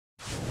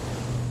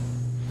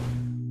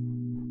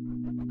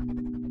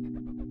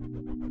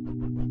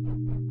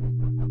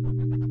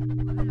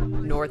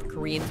North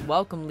Koreans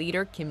welcomed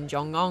leader Kim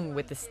Jong-un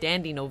with a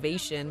standing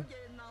ovation.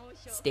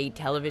 State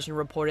television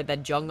reported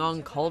that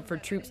Jong-un called for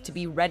troops to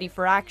be ready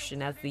for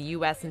action as the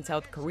U.S. and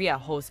South Korea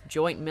host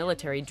joint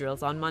military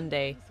drills on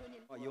Monday.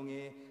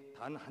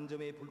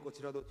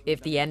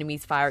 If the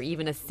enemies fire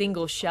even a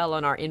single shell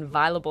on our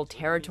inviolable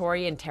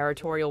territory and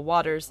territorial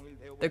waters,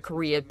 the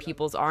Korea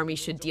People's Army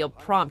should deal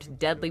prompt,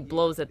 deadly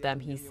blows at them,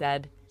 he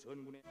said.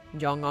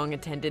 Jong-un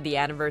attended the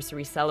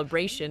anniversary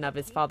celebration of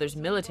his father's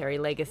military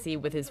legacy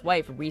with his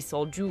wife Ri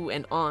Sol-ju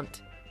and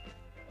aunt.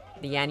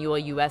 The annual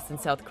U.S. and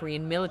South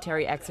Korean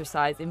military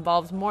exercise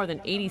involves more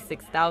than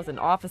 86,000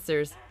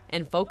 officers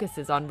and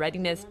focuses on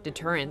readiness,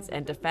 deterrence,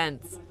 and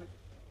defense.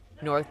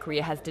 North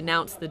Korea has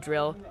denounced the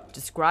drill,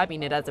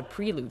 describing it as a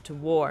prelude to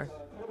war.